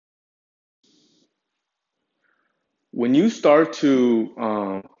When you start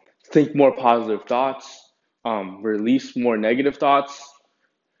to think more positive thoughts, release more negative thoughts,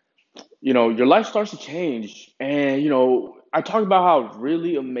 your life starts to change. And, I talk about how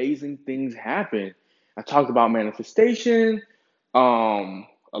really amazing things happen. I talk about manifestation,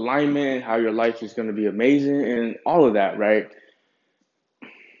 alignment, how your life is going to be amazing, and all of that, right?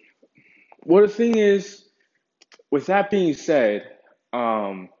 Well, the thing is, with that being said,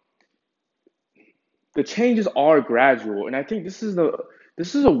 um, the changes are gradual, and I think this is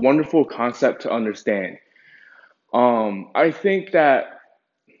a wonderful concept to understand. I think that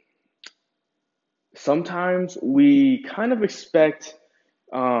sometimes we kind of expect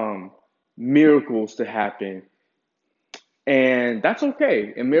um, miracles to happen, and that's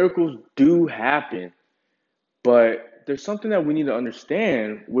okay. And miracles do happen, but there's something that we need to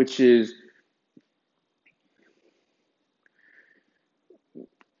understand, which is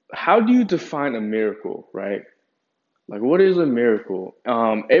how do you define a miracle, right? Like, what is a miracle?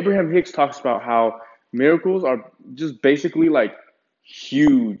 Abraham Hicks talks about how miracles are just basically like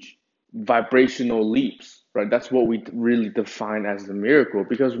huge vibrational leaps, right? That's what we really define as a miracle.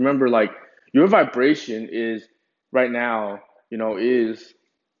 Because remember, like, your vibration is right now, is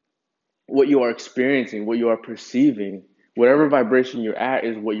what you are experiencing, what you are perceiving. Whatever vibration you're at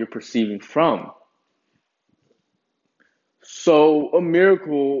is what you're perceiving from. So, a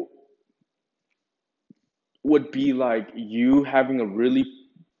miracle would be like you having a really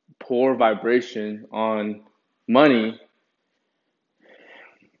poor vibration on money,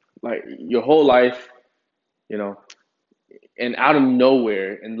 like your whole life, you know, and out of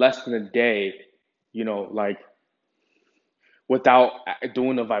nowhere, in less than a day, like without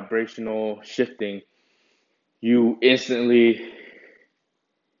doing a vibrational shifting, you instantly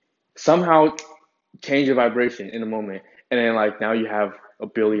somehow change your vibration in a moment. And then, like, now you have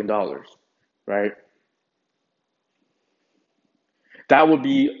 $1 billion, right? That would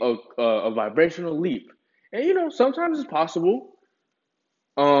be a vibrational leap. And, sometimes it's possible.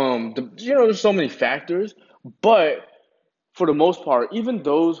 There's so many factors, but for the most part, even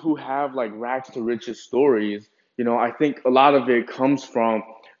those who have like rags to riches stories, I think a lot of it comes from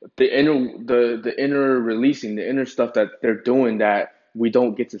the inner releasing, the inner stuff that they're doing that we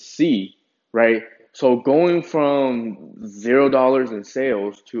don't get to see, right? So going from $0 in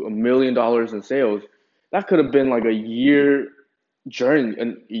sales to $1 million in sales, that could have been like a year journey,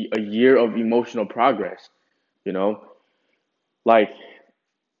 a year of emotional progress, you know? Like,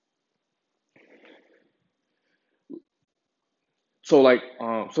 so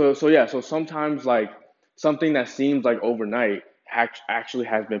yeah, so sometimes like something that seems like overnight actually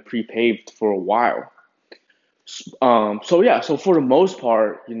has been pre-paved for a while. So yeah, so for the most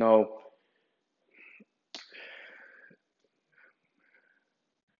part,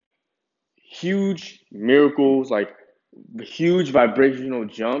 huge miracles, like huge vibrational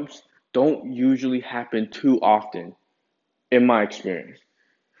jumps, don't usually happen too often in my experience.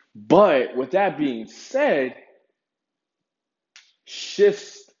 But with that being said,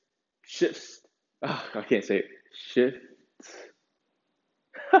 shifts, shifts, I can't say it, shift,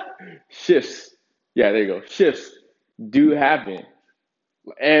 shifts, yeah, there you go, shifts do happen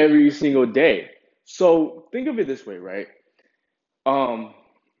every single day. So think of it this way, right? Um,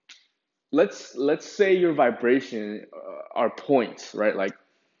 let's say your vibration are points, right? Like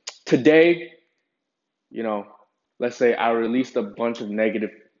today, you know, let's say I released a bunch of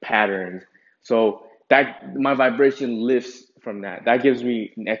negative patterns. So that my vibration lifts from that. That gives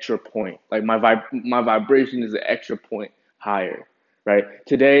me an extra point. Like my vibration is an extra point higher, right?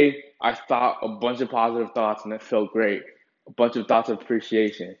 Today I thought a bunch of positive thoughts and it felt great. A bunch of thoughts of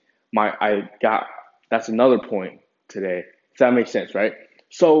appreciation. My I got That's another point today. If that makes sense, right?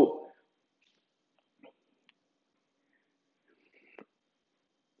 So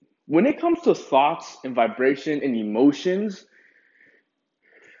when it comes to thoughts and vibration and emotions,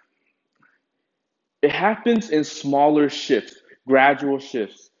 it happens in smaller shifts, gradual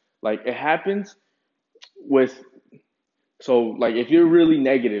shifts. Like it happens with, so like if you're really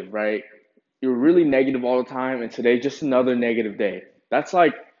negative, right? You're really negative all the time, and today just another negative day. That's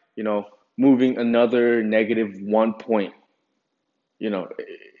like, you know, moving another -1 point, you know,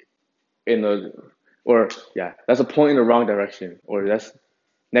 in the, or yeah, that's a point in the wrong direction, or that's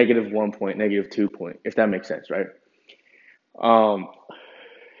 -1 point, -2 point, if that makes sense, right? Um,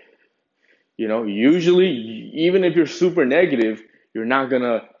 Usually, even if you're super negative, you're not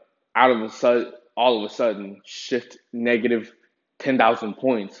gonna all of a sudden shift negative 10,000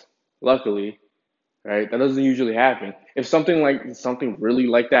 points. Luckily, right? That doesn't usually happen. If something really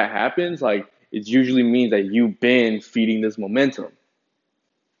like that happens, like it usually means that you've been feeding this momentum.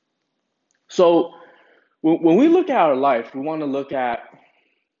 So when we look at our life, we want to look at,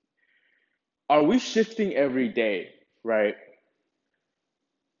 are we shifting every day, right?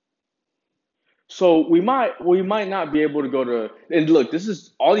 So we might not be able to go to, and look, this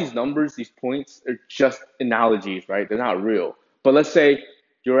is all these numbers, these points are just analogies, right? They're not real. But let's say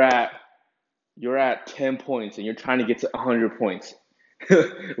you're at you're at 10 points and you're trying to get to 100 points.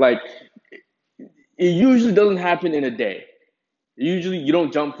 Like, it usually doesn't happen in a day. Usually you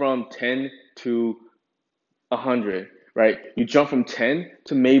don't jump from 10 to 100, right? You jump from 10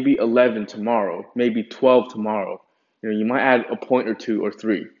 to maybe 11 tomorrow, maybe 12 tomorrow. You might add a point or two or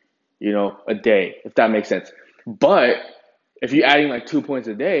three, a day, if that makes sense. But if you're adding like 2 points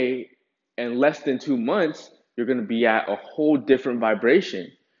a day, in less than 2 months, you're going to be at a whole different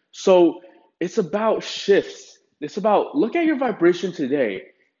vibration. So it's about shifts. It's about look at your vibration today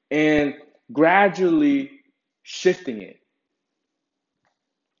and gradually shifting it,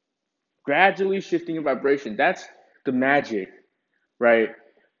 gradually shifting your vibration. That's the magic, right?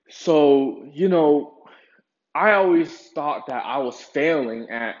 So, I always thought that I was failing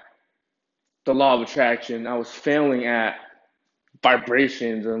at the law of attraction. I was failing at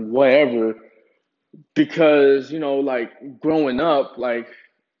vibrations and whatever because, like growing up, like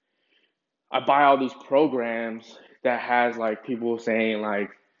I buy all these programs that has like people saying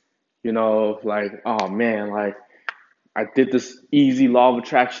like, like, oh man, like I did this easy law of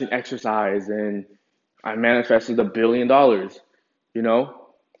attraction exercise and I manifested $1 billion, you know?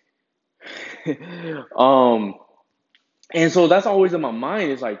 um, and so that's always in my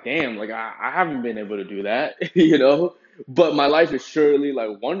mind. It's like, damn, like I haven't been able to do that, But my life is surely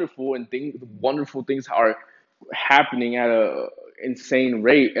like wonderful, and wonderful things are happening at a insane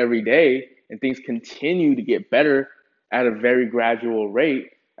rate every day, and things continue to get better at a very gradual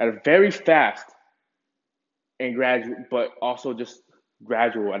rate, at a very fast and gradual, but also just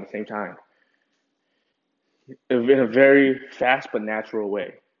gradual at the same time, in a very fast but natural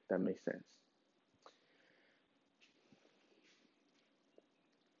way. If that makes sense.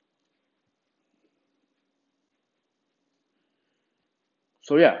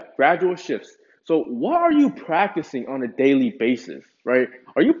 So yeah, gradual shifts. So what are you practicing on a daily basis, right?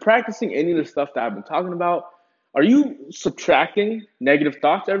 Are you practicing any of the stuff that I've been talking about? Are you subtracting negative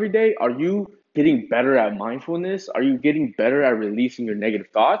thoughts every day? Are you getting better at mindfulness? Are you getting better at releasing your negative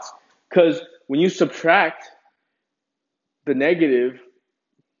thoughts? Because when you subtract the negative,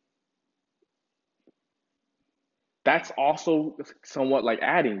 that's also somewhat like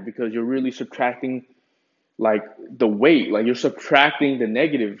adding because you're really subtracting like the weight, like you're subtracting the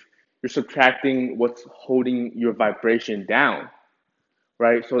negative, you're subtracting what's holding your vibration down,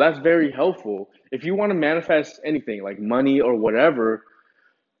 right? So that's very helpful. If you want to manifest anything like money or whatever,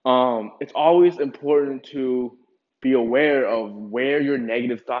 it's always important to be aware of where your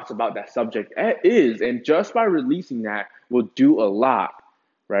negative thoughts about that subject is, and just by releasing that will do a lot,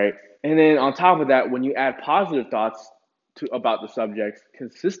 right? And then on top of that, when you add positive thoughts to about the subjects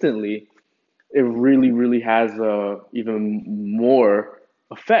consistently, it really, really has a even more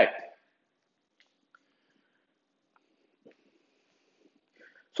effect.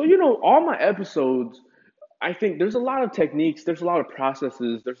 So, all my episodes, I think there's a lot of techniques, there's a lot of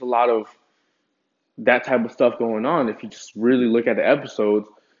processes, there's a lot of that type of stuff going on. If you just really look at the episodes,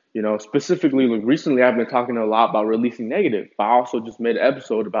 specifically, like recently, I've been talking a lot about releasing negative, but I also just made an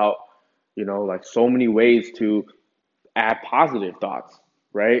episode about, like so many ways to add positive thoughts,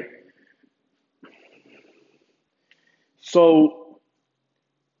 right? So,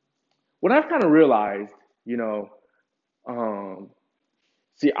 what I've kind of realized, you know, um,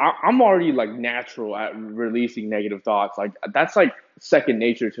 see, I'm already like natural at releasing negative thoughts. Like that's like second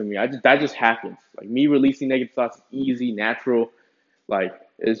nature to me. That just happens. Like me releasing negative thoughts is easy, natural. Like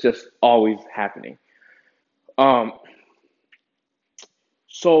it's just always happening. Um,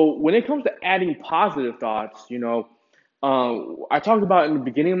 so when it comes to adding positive thoughts, I talked about in the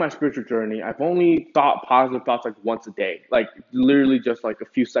beginning of my spiritual journey. I've only thought positive thoughts like once a day, like literally just like a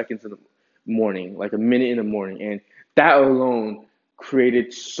few seconds in the morning, like a minute in the morning, and that alone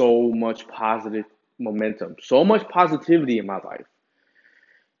created so much positive momentum, so much positivity in my life.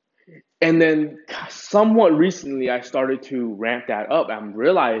 And then somewhat recently, I started to ramp that up. I'm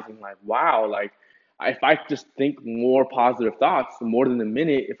realizing like, wow, like if I just think more positive thoughts, more than a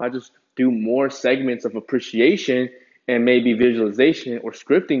minute, if I just do more segments of appreciation and maybe visualization or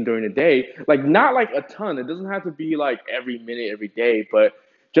scripting during the day, like not like a ton. It doesn't have to be like every minute, every day, but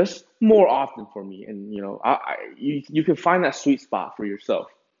just more often for me. And you can find that sweet spot for yourself.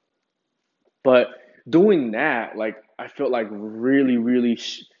 But doing that, like I felt like really, really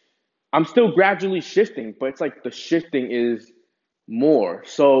I'm still gradually shifting, but it's like the shifting is more.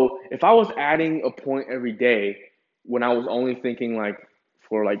 So if I was adding a point every day when I was only thinking like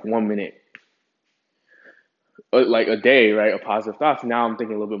for like 1 minute, like a day, right, of positive thoughts, now I'm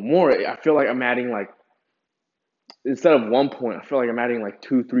thinking a little bit more. I feel like I'm adding like instead of 1 point, I feel like I'm adding like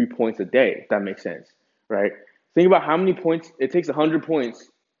 2, 3 points a day, if that makes sense, right? Think about how many points it takes 100 points.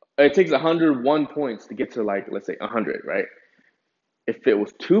 It takes 101 points to get to like, let's say 100, right? If it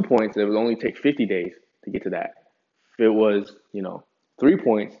was 2 points, it would only take 50 days to get to that. If it was, 3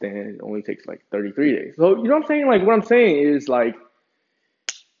 points, then it only takes like 33 days. So, you know what I'm saying? Like, what I'm saying is like,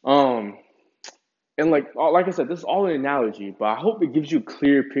 um, and like I said, this is all an analogy, but I hope it gives you a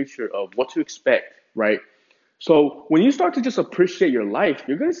clear picture of what to expect, right? So when you start to just appreciate your life,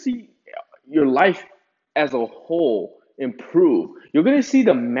 you're gonna see your life as a whole improve. You're gonna see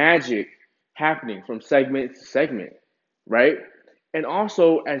the magic happening from segment to segment, right? And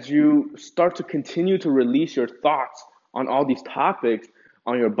also as you start to continue to release your thoughts on all these topics,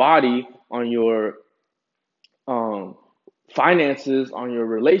 on your body, on your um, finances, on your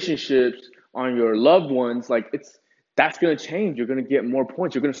relationships, on your loved ones, like it's that's gonna change. You're gonna get more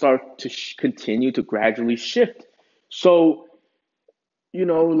points. You're gonna start to continue to gradually shift. So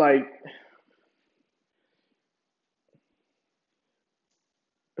like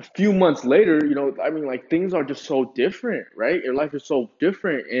a few months later, I mean, like things are just so different, right? Your life is so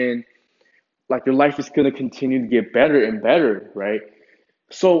different, and like your life is gonna continue to get better and better, right?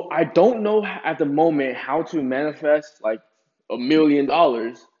 So I don't know at the moment how to manifest like $1 million,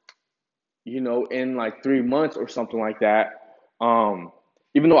 in like 3 months or something like that. Um,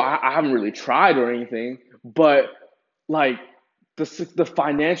 Even though I haven't really tried or anything, but like the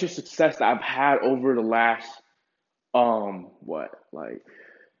financial success that I've had over the last what like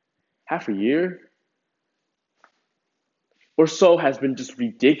half a year or so has been just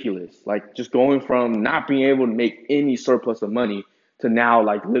ridiculous. Like just going from not being able to make any surplus of money to now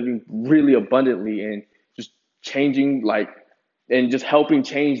like living really abundantly and just changing like and just helping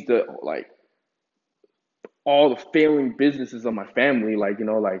change the like all the failing businesses of my family. Like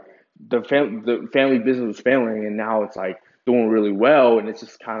like the family business was failing, and now it's like doing really well, and it's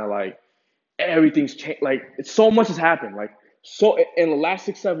just kind of like everything's changed. Like it's so much has happened. Like so in the last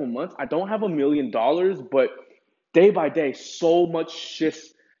 6, 7 months, I don't have $1 million, but day by day, so much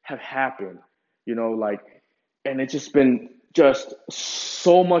shifts have happened. Like, and it's just been just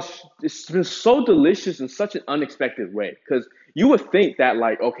so much. It's been so delicious in such an unexpected way. Because you would think that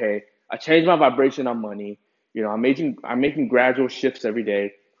like, okay, I changed my vibration on money. I'm making gradual shifts every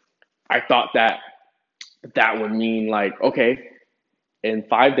day. I thought that that would mean like, okay, in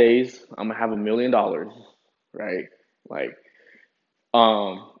 5 days, I'm gonna have $1 million, right? Like,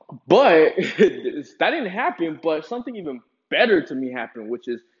 um, but that didn't happen. But something even better to me happened, which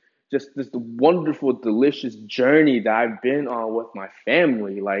is just this wonderful, delicious journey that I've been on with my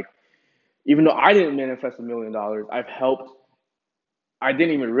family. Like, even though I didn't manifest $1 million, I've helped. I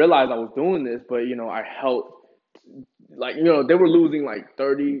didn't even realize I was doing this, but I helped. Like, they were losing like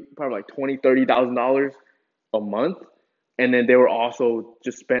 30, probably like 20, $30,000 a month, and then they were also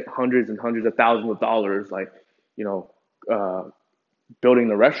just spent hundreds and hundreds of thousands of dollars, like you know, uh, building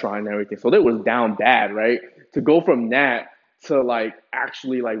the restaurant and everything. So that was down bad, right? To go from that to like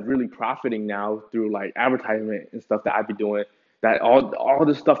actually like really profiting now through like advertisement and stuff that I've been doing. That all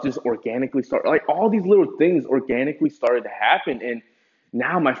this stuff just organically started, like all these little things organically started to happen, and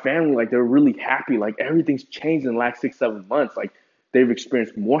now my family, like they're really happy. Like everything's changed in the last 6, 7 months. Like they've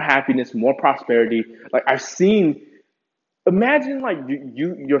experienced more happiness, more prosperity. Like I've seen. Imagine like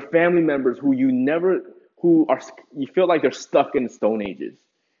your family members who you never who are you feel like they're stuck in the stone ages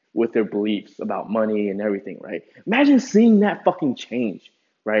with their beliefs about money and everything, right? Imagine seeing that fucking change,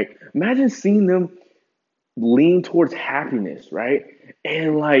 right? Imagine seeing them lean towards happiness, right?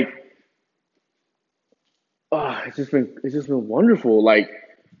 And like, it's just been wonderful. Like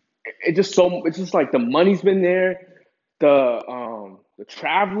it's just like the money's been there, the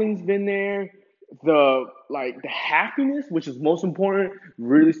traveling's been there, the happiness, which is most important,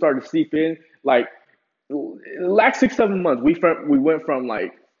 really started to seep in. Like the last 6, 7 months, we went from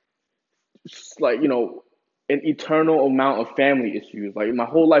like an eternal amount of family issues. Like my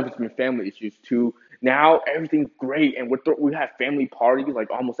whole life has been family issues to now everything's great, and we have family parties like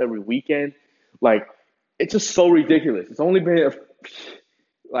almost every weekend. Like it's just so ridiculous. It's only been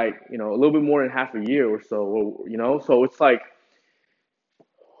like a little bit more than half a year or so. So it's like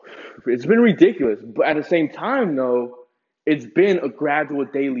it's been ridiculous. But at the same time, though, it's been a gradual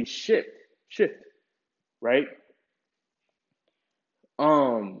daily shift, right?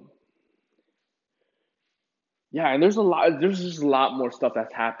 Um, yeah, and there's just a lot more stuff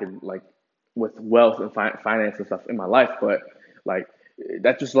that's happened, like with wealth and finance and stuff in my life. But Like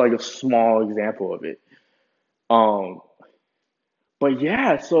that's just like a small example of it. Um, but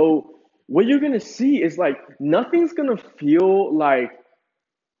yeah, so what you're gonna see is like nothing's gonna feel like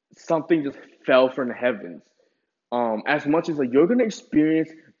something just fell from the heavens. As much as like you're gonna experience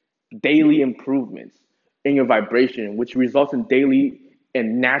daily improvements in your vibration, which results in daily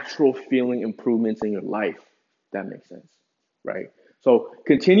and natural feeling improvements in your life. That makes sense, right? So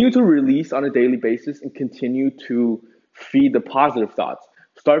continue to release on a daily basis and continue to feed the positive thoughts.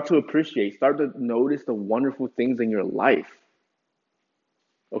 Start to appreciate, start to notice the wonderful things in your life.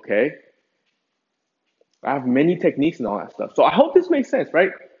 Okay? I have many techniques and all that stuff. So I hope this makes sense,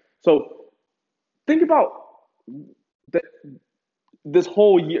 right? So think about the, this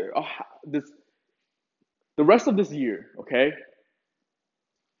whole year, this the rest of this year, okay?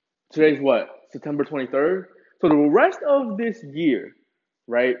 Today's what? September 23rd? So the rest of this year,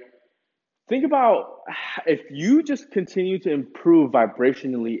 right? Think about if you just continue to improve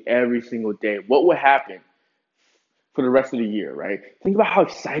vibrationally every single day, what would happen for the rest of the year, right? Think about how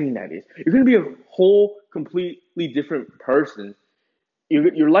exciting that is. You're going to be a whole, completely different person.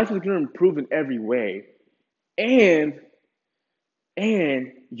 Your life is going to improve in every way. And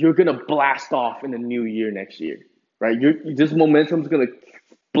you're gonna blast off in the new year next year, right? This momentum is gonna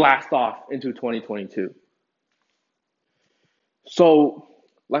blast off into 2022. So,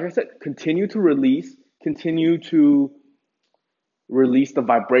 like I said, continue to release the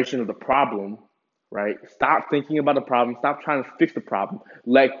vibration of the problem, right? Stop thinking about the problem, stop trying to fix the problem,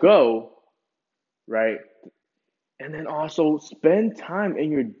 let go, right? And then also spend time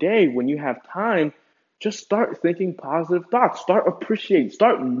in your day when you have time. Just start thinking positive thoughts, start appreciating,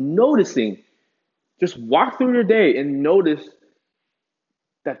 start noticing. Just walk through your day and notice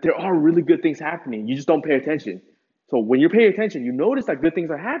that there are really good things happening. You just don't pay attention. So when you pay attention, you notice that good things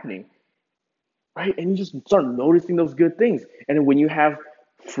are happening, right? And you just start noticing those good things. And then when you have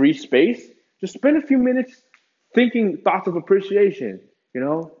free space, just spend a few minutes thinking thoughts of appreciation,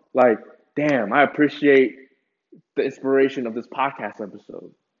 like, damn, I appreciate the inspiration of this podcast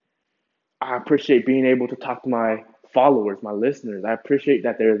episode. I appreciate being able to talk to my followers, my listeners. I appreciate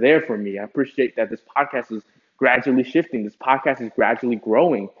that they're there for me. I appreciate that this podcast is gradually shifting. This podcast is gradually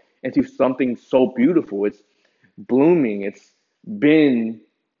growing into something so beautiful. It's blooming. It's been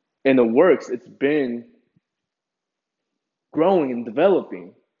in the works. It's been growing and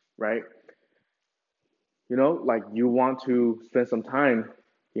developing, right? Like you want to spend some time,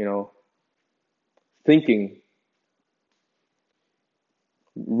 you know, thinking,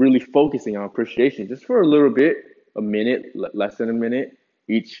 really focusing on appreciation just for a little bit, a minute, less than a minute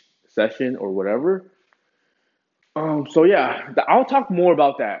each session or whatever. So yeah, I'll talk more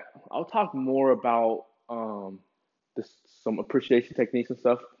about that. I'll talk more about this, some appreciation techniques and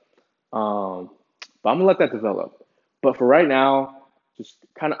stuff. But I'm gonna let that develop. But for right now, just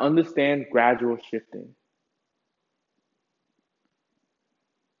kind of understand gradual shifting.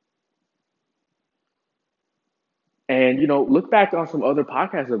 And look back on some other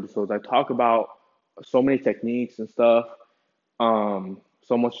podcast episodes. I talk about so many techniques and stuff.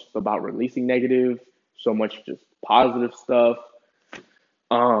 So much about releasing negative, so much just positive stuff.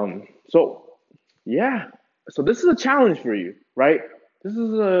 So yeah. So this is a challenge for you, right? This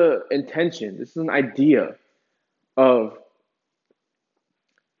is a intention. This is an idea of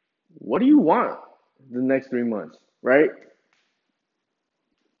what do you want the next 3 months, right?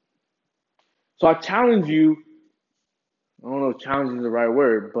 So I challenge you. I don't know if challenge is the right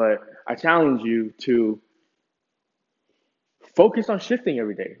word, but I challenge you to focus on shifting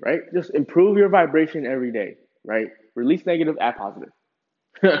every day, right? Just improve your vibration every day, right? Release negative, add positive.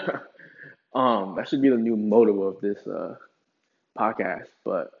 That should be the new motto of this podcast.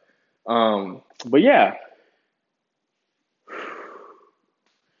 But yeah,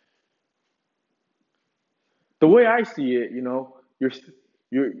 the way I see it,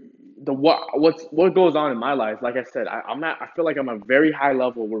 you're the what goes on in my life. Like I said, I'm not. I feel like I'm at a very high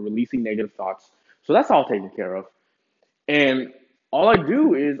level. We're releasing negative thoughts, so that's all taken care of. And all I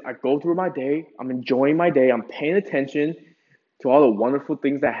do is I go through my day. I'm enjoying my day. I'm paying attention to all the wonderful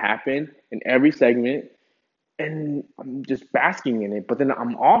things that happen in every segment, and I'm just basking in it. But then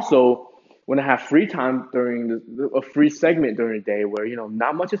I'm also when I have free time during a free segment during the day where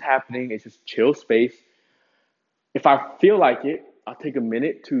not much is happening. It's just chill space. If I feel like it, I'll take a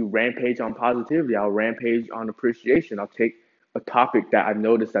minute to rampage on positivity. I'll rampage on appreciation. I'll take a topic that I've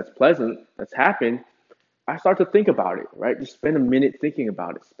noticed that's pleasant, that's happened. I start to think about it, right? Just spend a minute thinking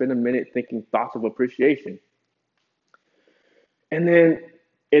about it. Spend a minute thinking thoughts of appreciation. And then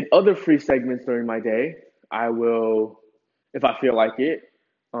in other free segments during my day, I will, if I feel like it,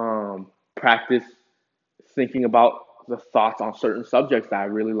 practice thinking about the thoughts on certain subjects that I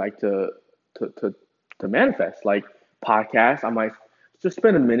really like to to, to manifest, like podcasts. I might just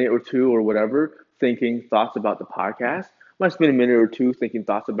spend a minute or two or whatever thinking thoughts about the podcast. I might spend a minute or two thinking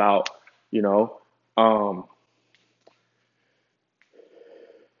thoughts about, you know, um,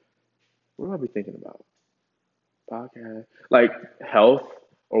 what do I be thinking about? Podcast, like health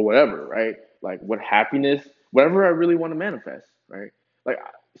or whatever, right? Like what happiness, whatever I really want to manifest, right? Like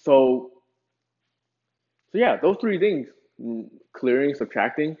so, so yeah, those three things: clearing,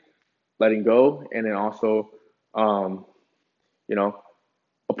 subtracting, letting go, and then also, um, you know,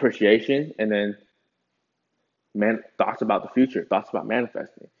 appreciation, and then thoughts about the future, thoughts about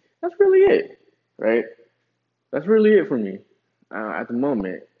manifesting. That's really it, right? That's really it for me at the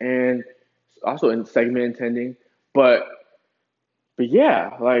moment, and also in segment intending, but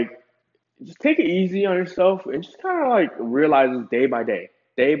yeah, like just take it easy on yourself and just kind of like realize this day by day,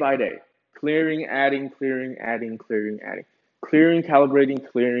 clearing, adding, clearing, adding, clearing, adding, clearing,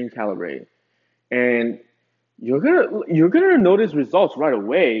 calibrating, and you're gonna notice results right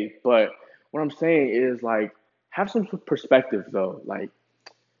away. But what I'm saying is like have some perspective though, like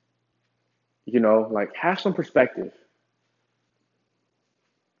like have some perspective,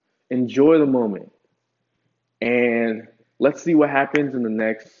 enjoy the moment, and let's see what happens in the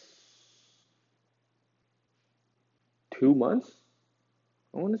next 2 months.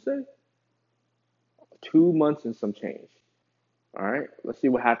 I want to say 2 months and some change. All right, let's see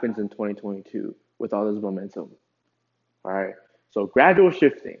what happens in 2022 with all this momentum. All right, so gradual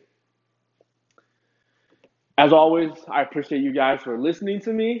shifting. As always, I appreciate you guys for listening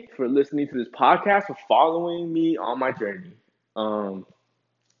to me, for listening to this podcast, for following me on my journey. Um,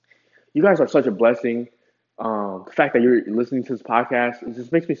 you guys are such a blessing. The fact that you're listening to this podcast, it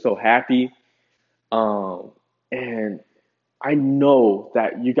just makes me so happy. And I know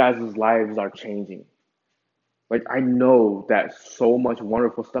that you guys' lives are changing. Like I know that so much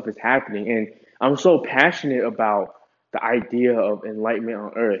wonderful stuff is happening, and I'm so passionate about the idea of enlightenment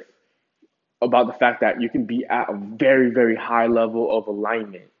on earth, about the fact that you can be at a very, very high level of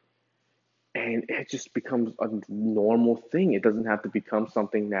alignment and it just becomes a normal thing. It doesn't have to become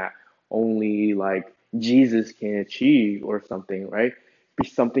something that only like Jesus can achieve or something, right? Be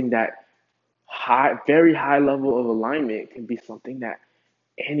something that very high level of alignment can be something that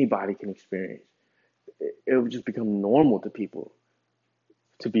anybody can experience. It would just become normal to people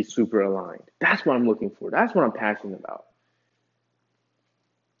to be super aligned. That's what I'm looking for. That's what I'm passionate about.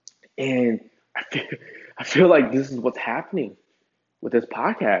 And I feel, I feel like this is what's happening with this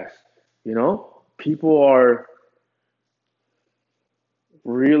podcast. People are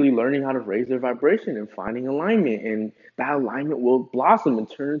really learning how to raise their vibration and finding alignment, and that alignment will blossom and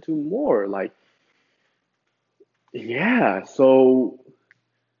turn into more. Like, yeah. So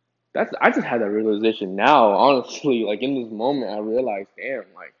I just had that realization now. Honestly, like in this moment, I realized, damn,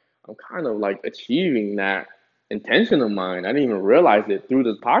 like I'm kind of like achieving that intention of mine. I didn't even realize it through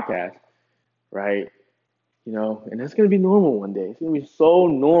this podcast, right? And that's gonna be normal one day. It's gonna be so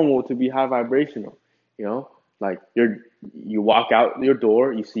normal to be high vibrational. You know, like you walk out your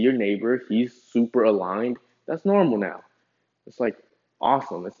door, you see your neighbor, he's super aligned. That's normal now. It's like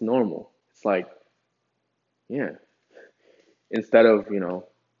awesome. It's normal. It's like, yeah. Instead of,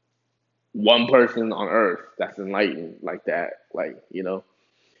 one person on earth that's enlightened like that. Like,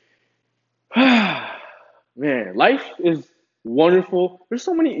 man, life is wonderful. There's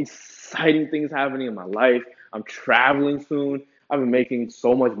so many exciting things happening in my life. I'm traveling soon. I've been making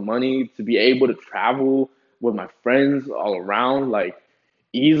so much money to be able to travel with my friends all around, like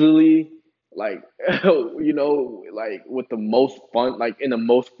easily, like like with the most fun, like in the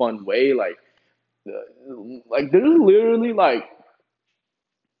most fun way, like there's literally like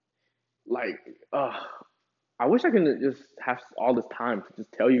uh I wish I could just have all this time to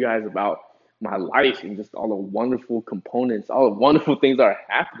just tell you guys about my life and just all the wonderful components, all the wonderful things that are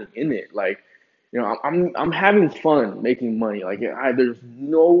happening in it. Like, I'm having fun making money. Like, there's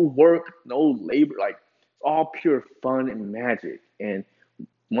no work, no labor. Like, it's all pure fun and magic, and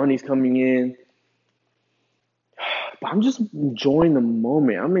money's coming in. But I'm just enjoying the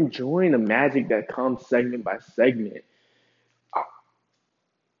moment. I'm enjoying the magic that comes segment by segment.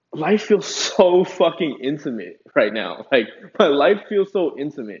 Life feels so fucking intimate right now. Like my life feels so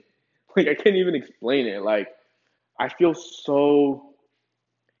intimate. Like I can't even explain it. Like I feel so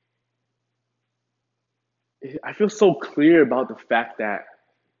I feel so clear about the fact that,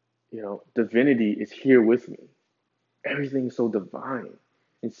 divinity is here with me. Everything is so divine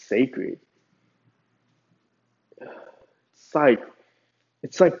and sacred. It's like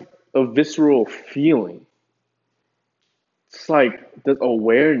it's like a visceral feeling. It's like the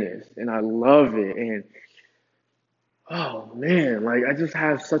awareness and I love it. And oh man, like I just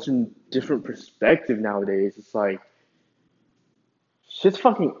have such a different perspective nowadays. It's like shit's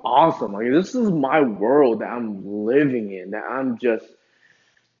fucking awesome. Like this is my world that I'm living in, that I'm just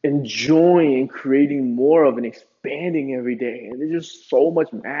enjoying and creating more of and expanding every day. And there's just so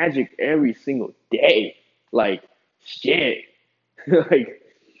much magic every single day. Like shit. Like,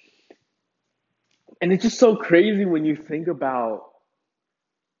 and it's just so crazy when you think about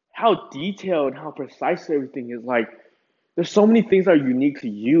how detailed and how precise everything is. Like there's so many things that are unique to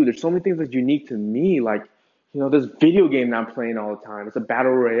you. There's so many things that's unique to me. Like, this video game that I'm playing all the time. It's a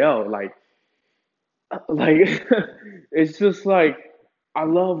battle royale. Like it's just like I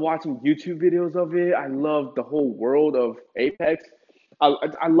love watching YouTube videos of it. I love the whole world of Apex.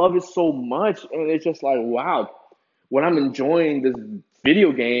 I love it so much, and it's just like wow, when I'm enjoying this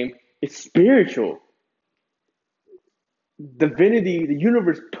video game, it's spiritual. Divinity, the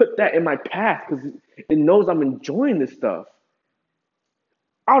universe put that in my path because it knows I'm enjoying this stuff.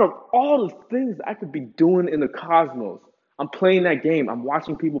 Out of all the things I could be doing in the cosmos, I'm playing that game. I'm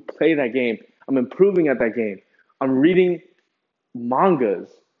watching people play that game. I'm improving at that game. I'm reading mangas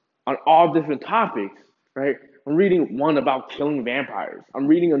on all different topics, right? I'm reading one about killing vampires. I'm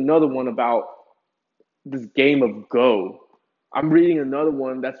reading another one about this game of Go. I'm reading another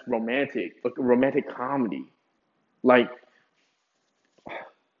one that's romantic, like a romantic comedy, like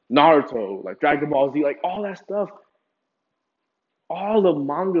Naruto, like Dragon Ball Z, like all that stuff, all the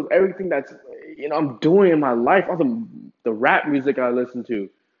mangas, everything that's I'm doing in my life, all the rap music I listen to,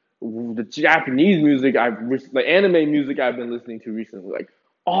 the Japanese music the anime music I've been listening to recently, like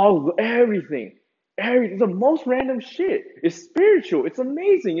everything, the most random shit. It's spiritual. It's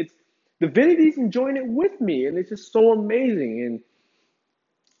amazing. It's divinity's enjoying it with me, and it's just so amazing.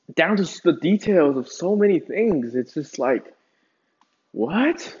 And down to the details of so many things, it's just like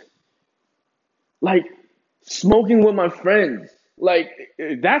what? Like smoking with my friends. Like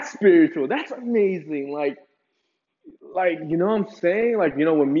that's spiritual. That's amazing. Like you know what I'm saying? Like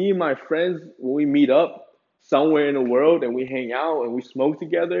when me and my friends when we meet up somewhere in the world and we hang out and we smoke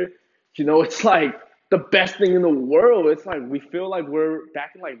together, it's like the best thing in the world. It's like we feel like we're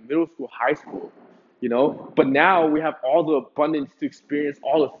back in like middle school, high school, But now we have all the abundance to experience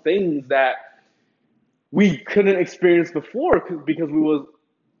all the things that we couldn't experience before because we was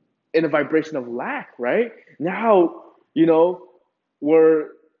in a vibration of lack, right? Now, we're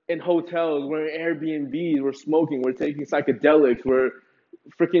in hotels, we're in Airbnbs, we're smoking, we're taking psychedelics, we're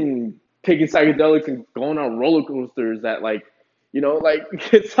freaking taking psychedelics and going on roller coasters that like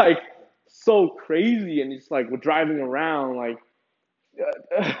it's like so crazy and it's like we're driving around like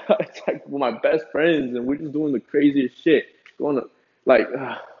it's like with my best friends and we're just doing the craziest shit. Going to like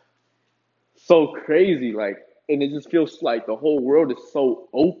so crazy, like and it just feels like the whole world is so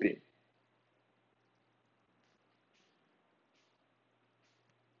open.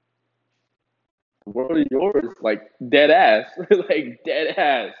 World is yours, like dead ass, like dead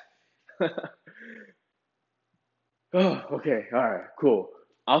ass. Oh, okay, all right, cool.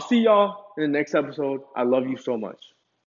 I'll see y'all in the next episode. I love you so much.